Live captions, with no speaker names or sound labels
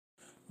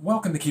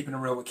Welcome to Keeping It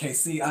Real with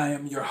KC. I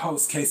am your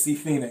host, KC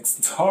Phoenix.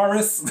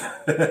 Taurus,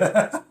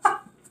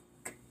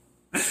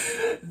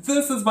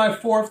 this is my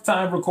fourth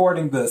time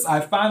recording this. I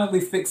finally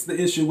fixed the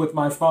issue with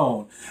my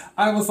phone.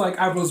 I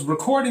was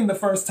recording the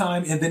first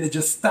time and then it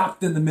just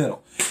stopped in the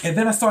middle. And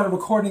then I started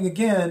recording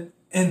again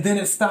and then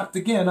it stopped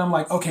again. I'm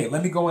like, okay,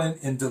 let me go in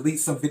and delete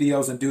some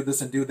videos and do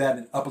this and do that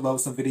and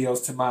upload some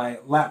videos to my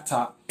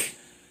laptop.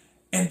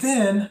 And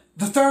then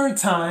the third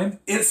time,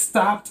 it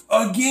stopped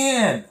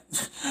again.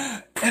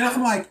 And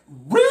I'm like,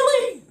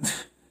 really?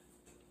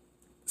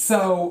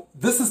 So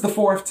this is the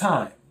fourth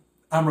time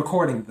I'm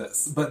recording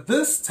this. But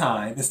this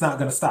time, it's not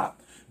going to stop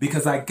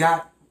because I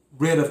got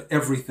rid of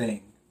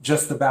everything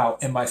just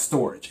about in my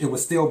storage. It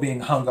was still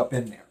being hung up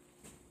in there.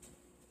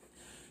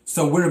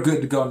 So we're good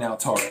to go now,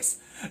 Taurus.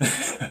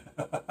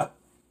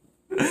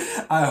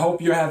 I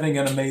hope you're having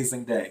an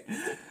amazing day.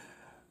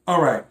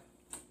 All right.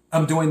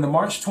 I'm doing the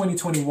March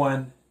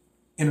 2021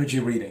 energy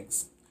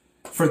readings.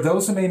 For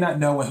those who may not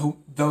know and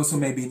those who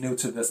may be new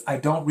to this, I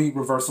don't read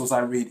reversals, I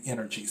read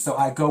energy. So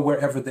I go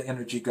wherever the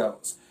energy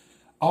goes.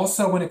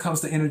 Also, when it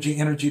comes to energy,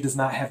 energy does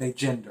not have a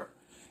gender.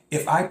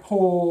 If I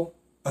pull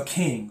a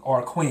king or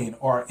a queen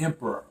or an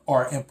emperor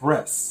or an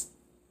empress,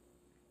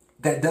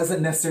 that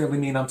doesn't necessarily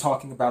mean I'm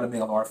talking about a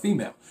male or a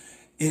female.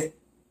 It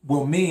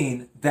will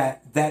mean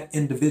that that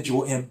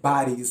individual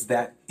embodies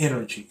that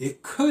energy.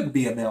 It could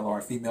be a male or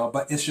a female,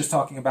 but it's just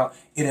talking about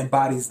it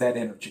embodies that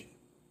energy,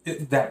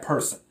 that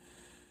person.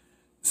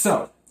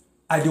 So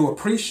I do a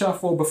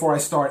pre-shuffle before I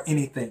start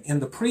anything. In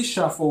the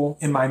pre-shuffle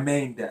in my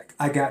main deck,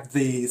 I got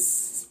the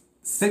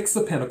Six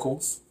of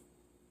Pentacles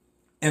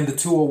and the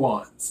Two of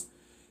Wands.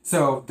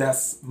 So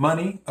that's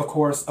money, of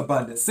course,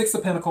 abundance. Six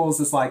of Pentacles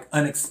is like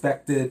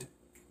unexpected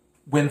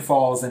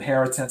windfalls,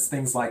 inheritance,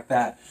 things like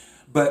that.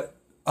 But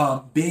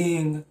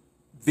being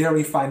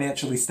very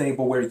financially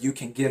stable where you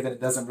can give and it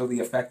doesn't really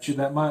affect you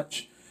that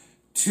much.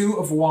 Two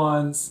of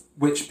Wands,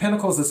 which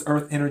Pentacles is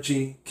earth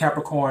energy,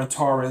 Capricorn,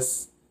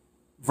 Taurus,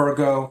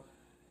 Virgo,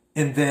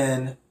 and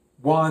then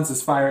Wands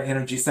is fire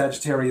energy,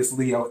 Sagittarius,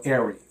 Leo,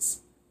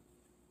 Aries.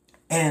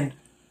 And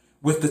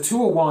with the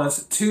Two of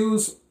Wands,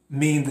 twos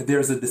mean that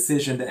there's a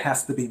decision that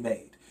has to be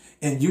made.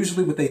 And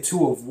usually with a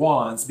Two of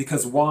Wands,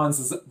 because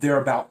Wands they're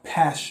about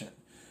passion.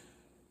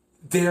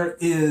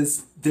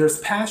 There's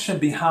passion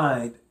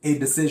behind a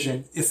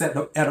decision. It's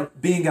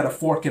being at a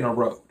fork in a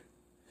road.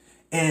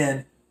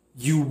 And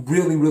you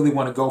really, really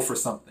want to go for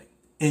something.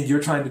 And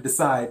you're trying to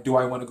decide, do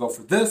I want to go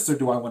for this or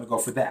do I want to go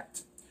for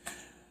that?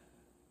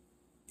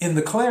 In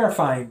the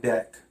clarifying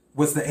deck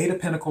was the Eight of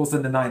Pentacles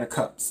and the Nine of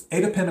Cups.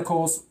 Eight of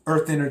Pentacles,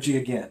 earth energy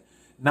again.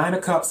 Nine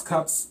of Cups,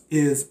 cups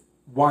is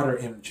water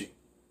energy.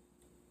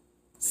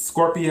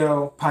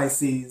 Scorpio,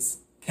 Pisces,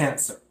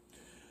 Cancer.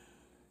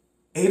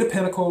 Eight of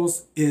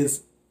Pentacles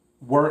is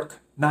work.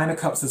 Nine of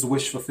Cups is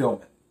wish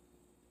fulfillment.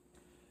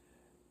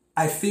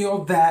 I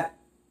feel that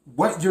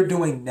what you're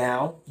doing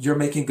now, you're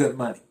making good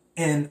money.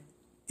 And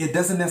it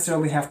doesn't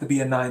necessarily have to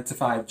be a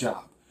 9-to-5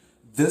 job.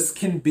 This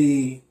can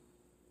be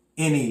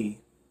any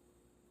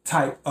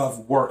type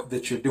of work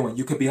that you're doing.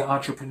 You could be an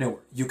entrepreneur.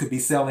 You could be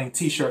selling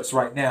t-shirts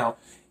right now.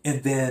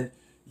 And then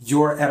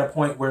you're at a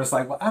point where it's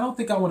like, well, I don't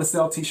think I want to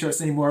sell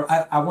t-shirts anymore.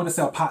 I want to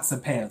sell pots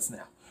and pans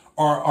now.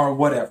 Or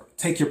whatever.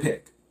 Take your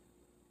pick.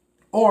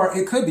 Or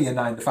it could be a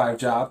 9-to-5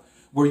 job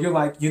where you're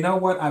like, you know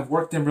what? I've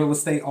worked in real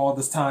estate all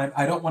this time.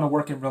 I don't want to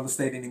work in real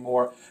estate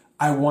anymore.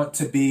 I want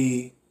to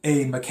be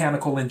a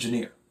mechanical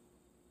engineer.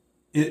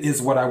 It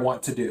is what I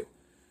want to do.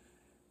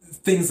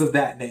 Things of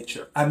that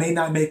nature. I may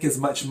not make as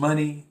much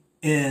money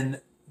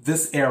in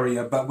this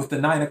area, but with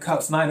the Nine of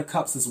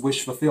Cups is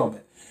wish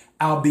fulfillment.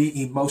 I'll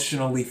be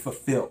emotionally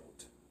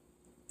fulfilled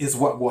is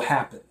what will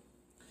happen.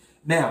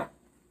 Now,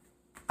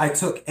 I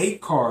took 8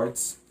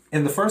 cards,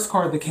 and the first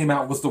card that came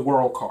out was the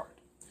World card.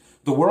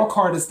 The World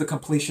card is the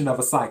completion of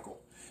a cycle.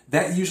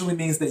 That usually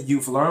means that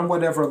you've learned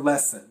whatever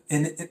lesson.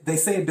 And they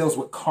say it deals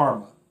with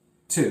karma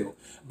too.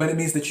 But it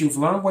means that you've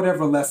learned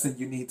whatever lesson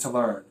you need to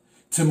learn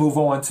to move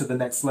on to the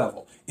next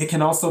level. It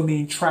can also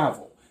mean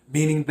travel,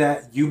 meaning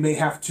that you may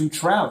have to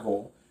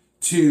travel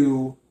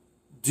to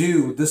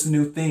do this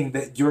new thing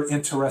that you're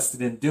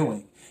interested in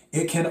doing.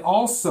 It can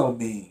also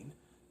mean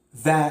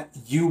that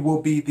you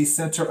will be the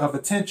center of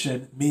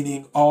attention,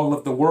 meaning all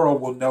of the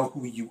world will know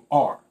who you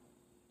are,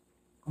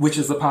 which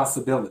is a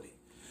possibility.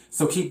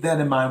 So keep that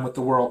in mind with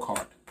the World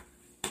card.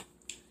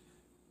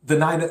 The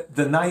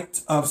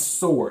Knight of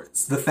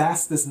Swords, the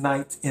fastest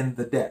knight in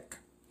the deck.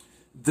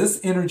 This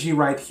energy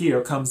right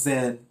here comes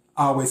in,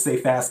 I always say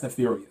fast and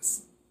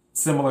furious,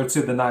 similar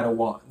to the Knight of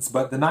Wands.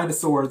 But the Knight of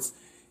Swords,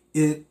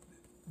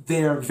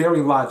 they're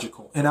very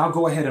logical. And I'll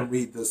go ahead and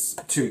read this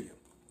to you.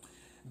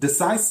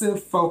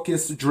 Decisive,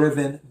 focused,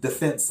 driven,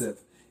 defensive.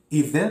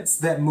 Events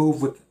that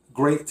move with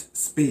great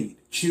speed.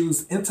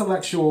 Choose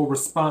intellectual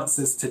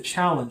responses to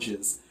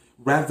challenges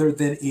rather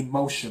than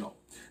emotional.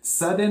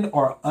 Sudden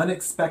or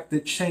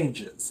unexpected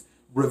changes.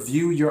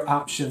 Review your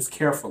options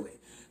carefully.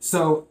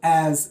 So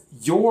as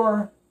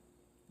you're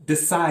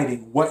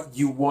deciding what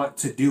you want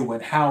to do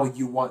and how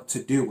you want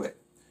to do it,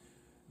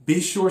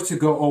 be sure to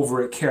go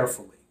over it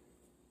carefully.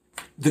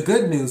 The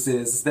good news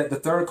is that the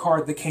third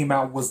card that came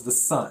out was the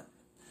Sun.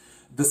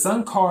 The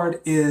Sun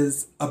card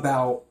is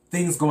about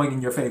things going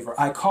in your favor.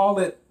 I call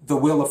it the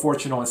Wheel of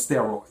Fortune on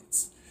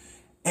steroids.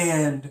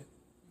 And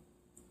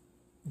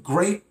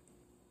great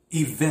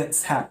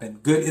events happen.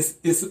 Good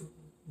it's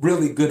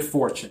really good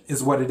fortune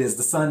is what it is.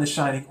 The sun is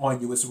shining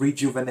on you. It's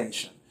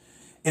rejuvenation.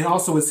 And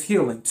also it's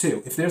healing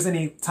too. If there's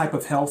any type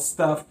of health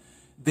stuff,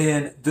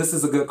 then this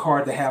is a good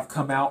card to have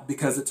come out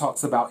because it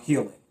talks about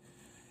healing.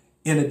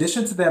 In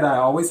addition to that, I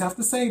always have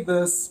to say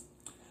this.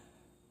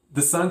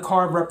 The Sun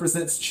card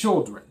represents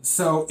children.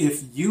 So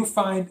if you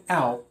find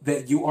out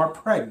that you are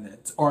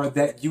pregnant or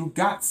that you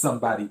got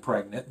somebody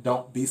pregnant,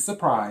 don't be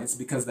surprised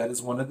because that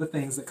is one of the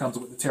things that comes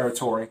with the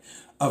territory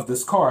of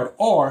this card.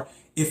 Or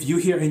if you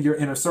hear in your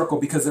inner circle,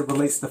 because it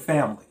relates to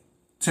family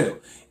too,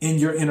 in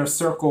your inner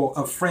circle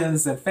of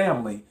friends and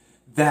family,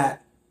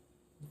 that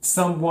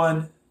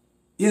someone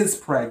is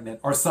pregnant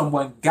or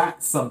someone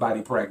got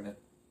somebody pregnant,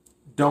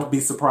 don't be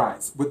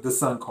surprised with the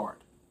Sun card.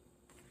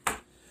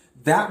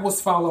 That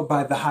was followed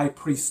by the High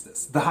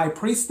Priestess. The High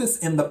Priestess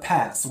in the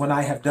past, when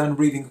I have done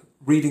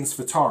readings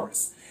for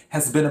Taurus,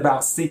 has been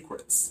about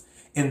secrets.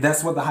 And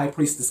that's what the High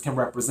Priestess can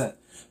represent.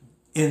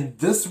 In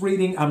this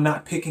reading, I'm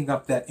not picking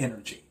up that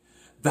energy.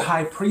 The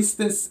High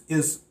Priestess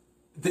is,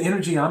 the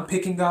energy I'm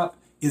picking up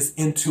is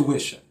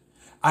intuition.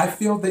 I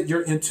feel that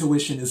your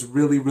intuition is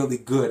really, really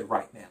good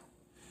right now.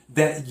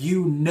 That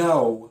you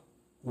know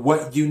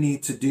what you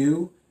need to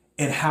do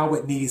and how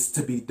it needs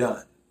to be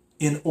done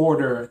in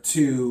order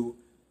to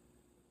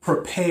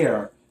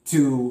prepare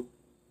to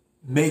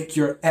make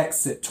your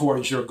exit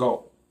towards your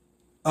goal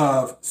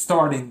of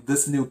starting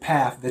this new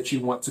path that you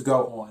want to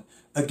go on.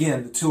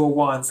 Again, the Two of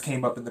Wands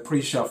came up in the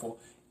pre-shuffle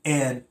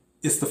and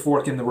it's the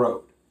fork in the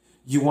road.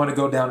 You want to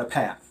go down a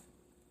path.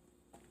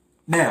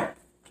 Now,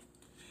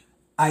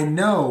 I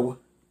know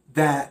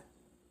that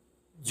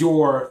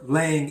you're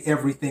laying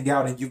everything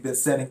out and you've been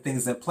setting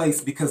things in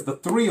place because the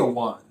Three of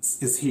Wands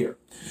is here.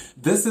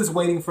 This is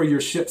waiting for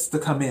your ships to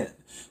come in.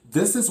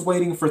 This is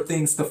waiting for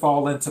things to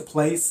fall into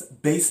place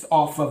based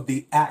off of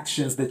the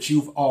actions that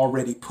you've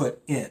already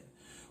put in,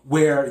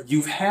 where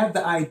you've had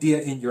the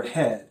idea in your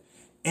head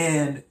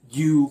and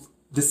you've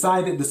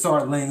decided to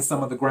start laying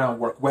some of the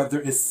groundwork,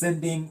 whether it's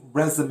sending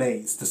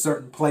resumes to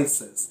certain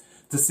places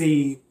to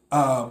see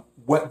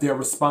what their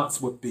response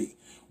would be,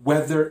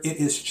 whether it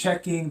is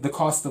checking the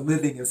cost of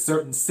living in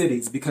certain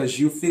cities because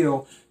you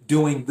feel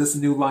doing this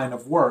new line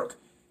of work,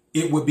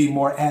 it would be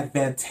more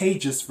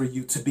advantageous for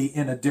you to be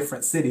in a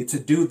different city to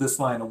do this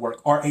line of work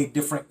or a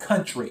different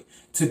country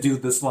to do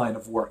this line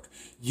of work.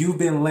 You've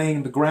been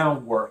laying the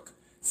groundwork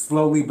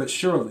slowly but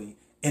surely,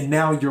 and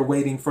now you're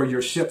waiting for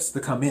your ships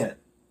to come in.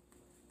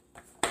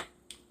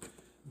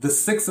 The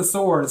Six of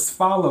Swords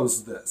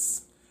follows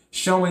this,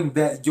 showing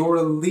that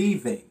you're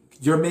leaving.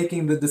 You're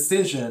making the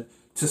decision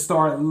to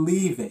start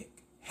leaving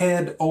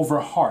head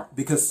over heart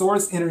because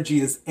Swords energy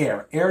is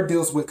air. Air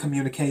deals with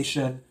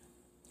communication,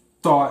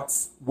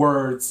 thoughts,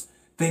 words,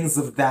 things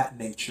of that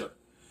nature.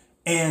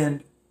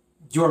 And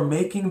you're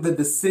making the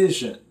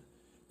decision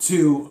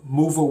to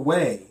move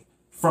away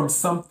from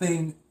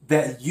something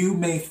that you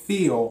may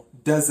feel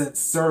doesn't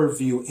serve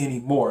you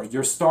anymore.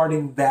 You're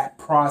starting that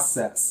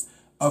process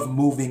of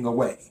moving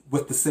away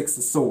with the Six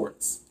of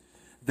Swords.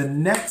 The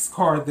next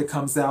card that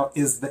comes out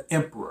is the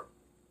Emperor.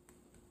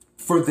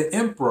 For the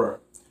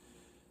Emperor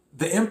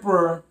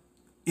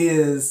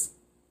is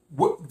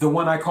the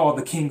one I call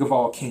the King of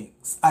all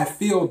kings. I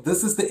feel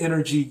this is the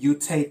energy you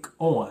take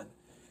on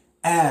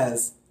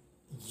as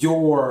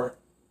you're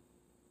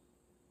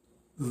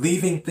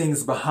leaving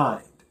things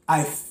behind.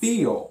 I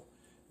feel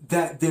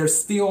that there's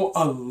still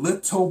a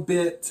little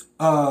bit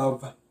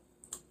of,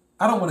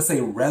 I don't want to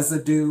say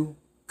residue,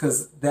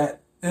 because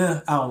that,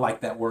 I don't like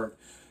that word.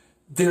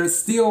 There's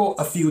still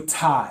a few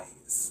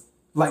ties.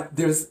 Like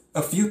there's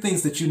a few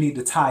things that you need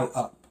to tie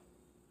up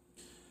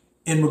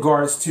in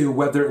regards to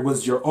whether it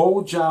was your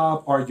old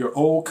job or your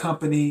old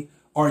company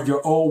or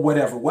your old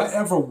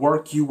whatever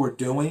work you were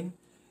doing.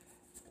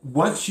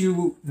 Once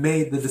you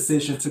made the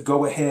decision to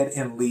go ahead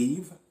and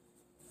leave,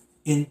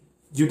 and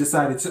you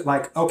decided to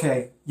like,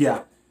 okay,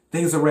 yeah,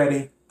 things are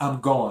ready.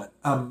 I'm gone.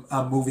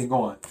 I'm moving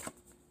on.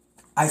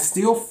 I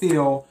still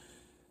feel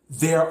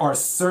there are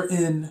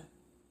certain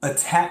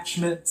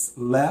attachments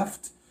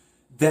left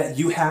that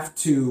you have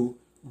to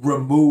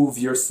remove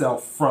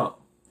yourself from.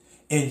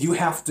 And you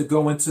have to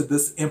go into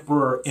this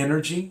Emperor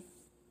energy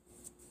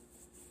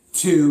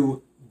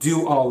to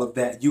do all of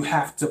that. You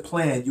have to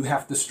plan. You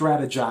have to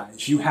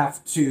strategize. You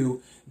have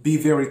to be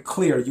very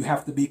clear. You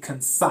have to be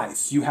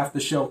concise. You have to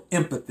show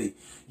empathy.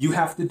 You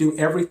have to do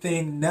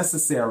everything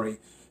necessary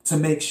to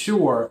make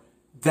sure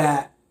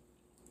that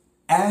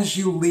as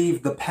you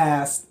leave the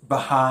past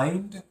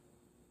behind,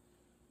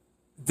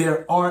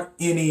 there aren't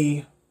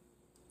any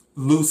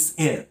loose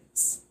ends.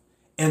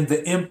 And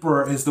the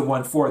Emperor is the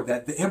one for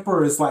that. The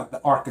Emperor is like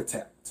the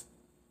architect,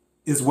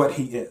 is what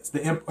he is.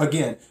 The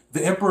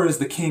Emperor is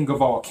the King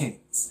of all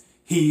kings.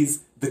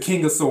 He's the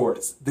King of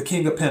Swords, the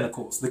King of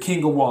Pentacles, the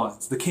King of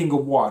Wands, the King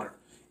of Water.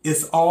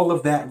 It's all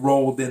of that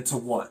rolled into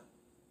one.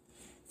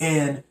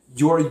 And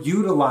you're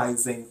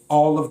utilizing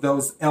all of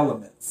those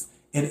elements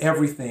and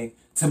everything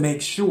to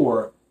make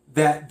sure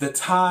that the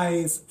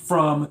ties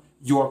from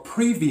your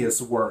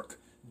previous work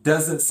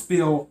doesn't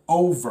spill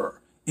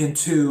over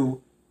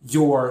into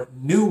your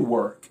new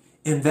work,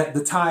 and that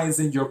the ties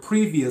in your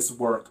previous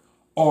work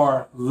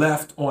are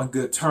left on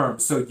good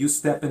terms. So you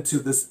step into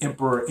this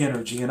Emperor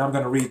energy, and I'm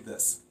going to read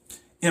this.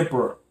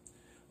 Emperor,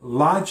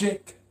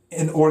 logic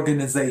and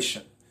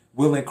organization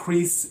will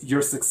increase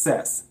your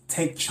success.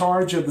 Take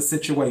charge of the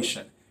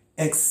situation.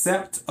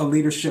 Accept a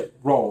leadership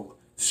role.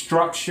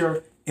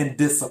 Structure and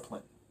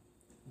discipline.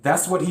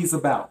 That's what he's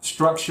about,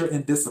 structure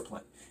and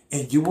discipline.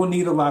 And you will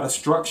need a lot of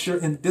structure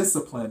and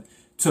discipline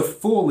to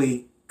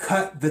fully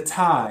cut the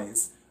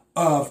ties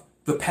of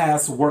the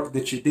past work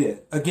that you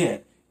did.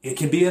 Again, it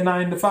can be a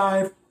 9 to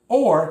 5,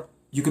 or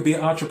you could be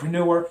an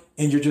entrepreneur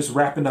and you're just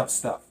wrapping up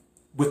stuff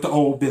with the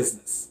old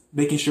business,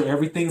 making sure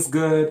everything's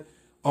good.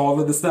 All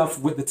of the stuff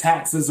with the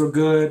taxes are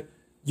good.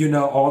 You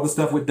know, all the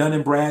stuff with Dun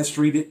and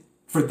Bradstreet,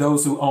 for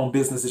those who own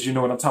businesses, you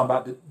know what I'm talking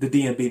about, the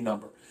DNB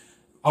number.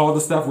 All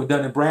the stuff with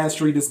Dun and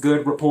Bradstreet is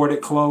good,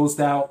 reported, closed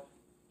out.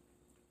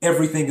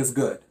 Everything is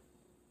good.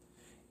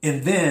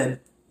 And then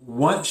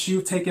once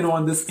you've taken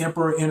on this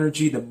Emperor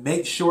energy to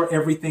make sure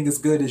everything is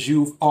good, as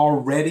you've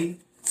already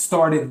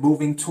started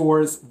moving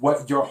towards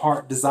what your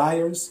heart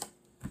desires,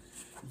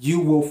 you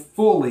will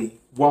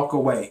fully walk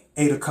away.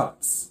 8 of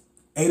Cups.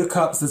 8 of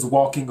Cups is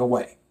walking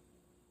away,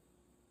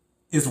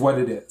 is what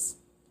it is.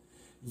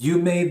 You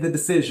made the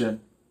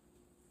decision.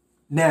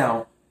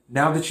 Now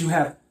that you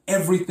have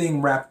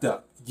everything wrapped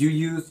up,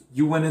 you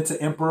went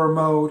into Emperor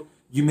mode.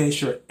 You made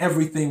sure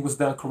everything was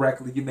done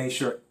correctly. You made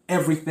sure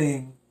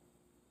everything,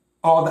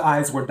 all the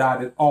I's were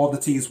dotted, all the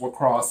T's were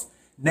crossed.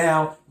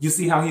 Now you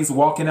see how he's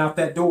walking out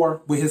that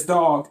door with his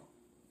dog.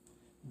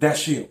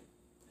 That's you.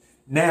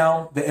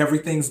 Now that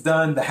everything's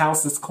done, the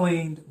house is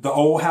cleaned, the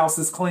old house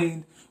is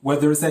cleaned,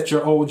 whether it's at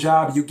your old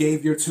job, you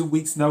gave your 2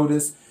 weeks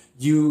notice,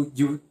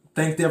 you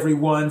thanked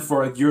everyone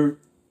for your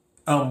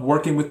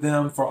working with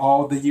them for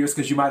all the years,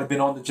 because you might have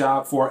been on the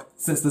job for,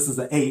 since this is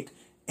an 8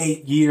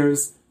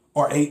 years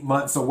or 8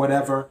 months or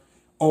whatever,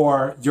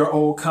 or your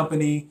old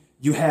company,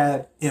 you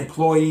had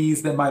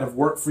employees that might have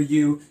worked for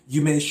you.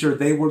 You made sure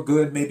they were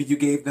good. Maybe you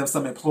gave them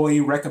some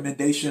employee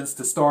recommendations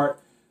to start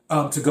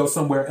to go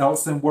somewhere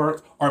else and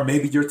work, or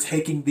maybe you're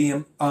taking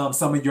them,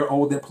 some of your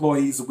old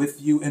employees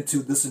with you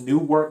into this new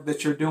work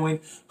that you're doing.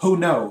 Who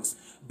knows?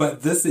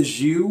 But this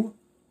is you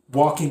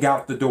walking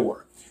out the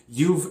door.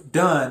 You've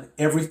done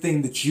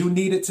everything that you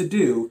needed to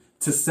do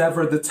to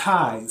sever the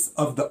ties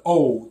of the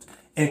old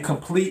and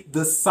complete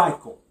the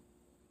cycle.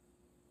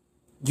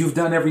 You've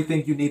done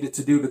everything you needed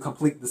to do to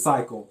complete the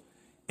cycle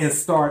and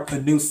start a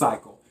new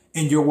cycle.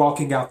 And you're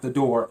walking out the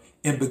door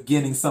and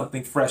beginning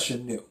something fresh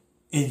and new.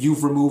 And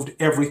you've removed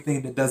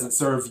everything that doesn't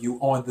serve you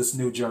on this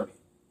new journey.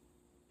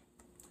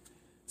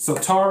 So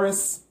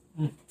Taurus,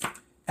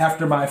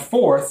 after my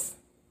 4th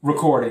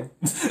recording,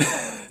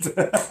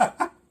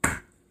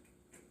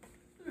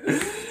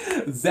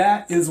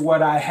 that is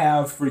what I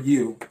have for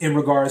you in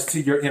regards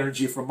to your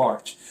energy for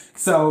March.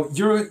 So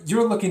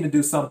you're looking to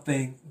do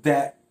something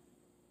that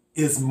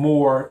is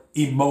more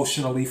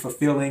emotionally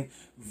fulfilling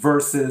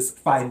versus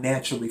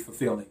financially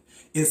fulfilling.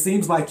 It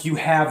seems like you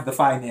have the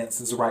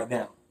finances right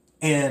now,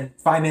 and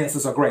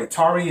finances are great.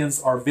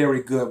 Taurians are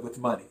very good with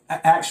money.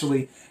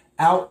 Actually,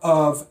 out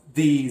of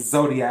the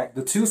zodiac,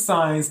 the 2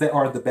 signs that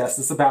are the best,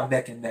 it's about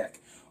neck and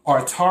neck,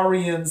 are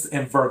Taurians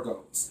and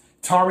Virgos.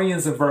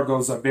 Taurians and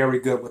Virgos are very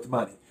good with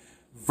money.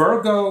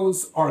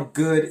 Virgos are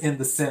good in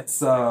the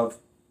sense of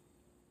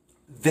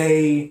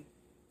they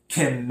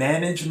can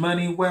manage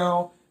money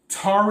well.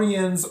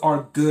 Taurians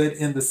are good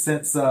in the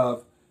sense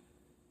of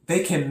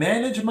they can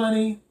manage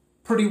money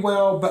pretty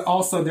well, but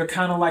also they're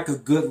kind of like a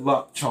good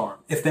luck charm,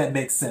 if that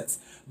makes sense.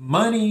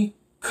 Money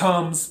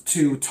comes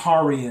to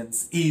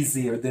Taurians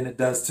easier than it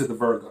does to the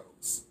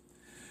Virgos.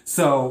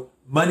 So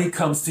money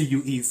comes to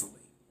you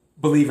easily,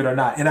 believe it or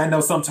not. And I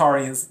know some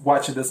Taurians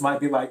watching this might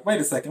be like, wait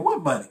a second,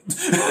 what money?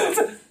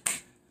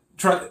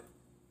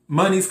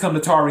 Money's come to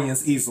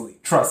Taurians easily,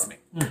 trust me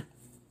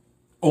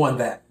on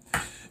that.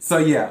 So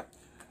yeah.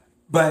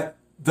 But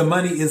the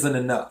money isn't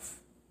enough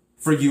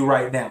for you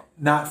right now,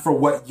 not for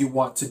what you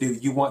want to do.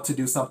 You want to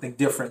do something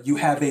different. You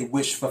have a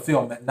wish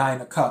fulfillment,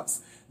 9 of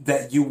Cups,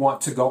 that you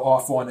want to go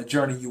off on, a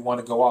journey you want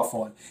to go off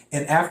on.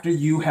 And after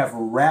you have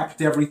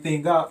wrapped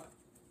everything up,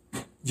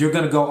 you're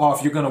going to go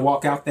off. You're going to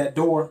walk out that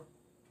door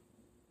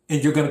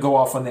and you're going to go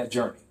off on that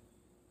journey.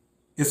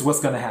 Is what's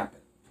going to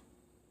happen.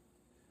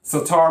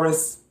 So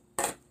Taurus,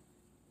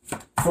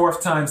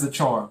 4th time's the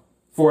charm.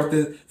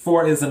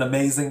 4 is an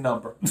amazing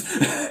number.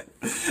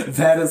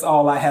 That is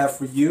all I have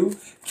for you.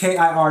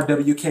 KIRWKC.com,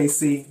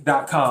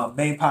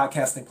 main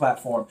podcasting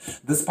platform.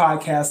 This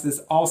podcast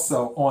is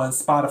also on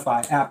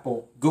Spotify,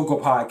 Apple,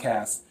 Google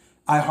Podcasts,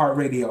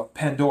 iHeartRadio,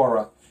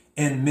 Pandora,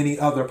 and many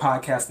other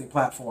podcasting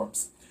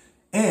platforms.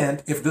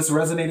 And if this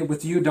resonated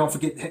with you, don't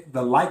forget to hit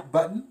the like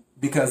button,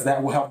 because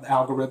that will help the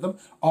algorithm.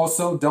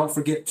 Also, don't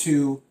forget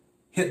to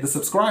hit the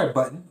subscribe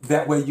button.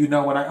 That way you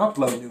know when I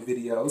upload new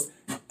videos.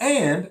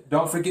 And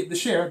don't forget to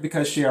share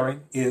because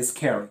sharing is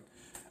caring.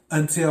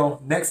 Until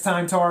next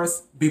time,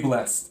 Taurus, be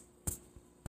blessed.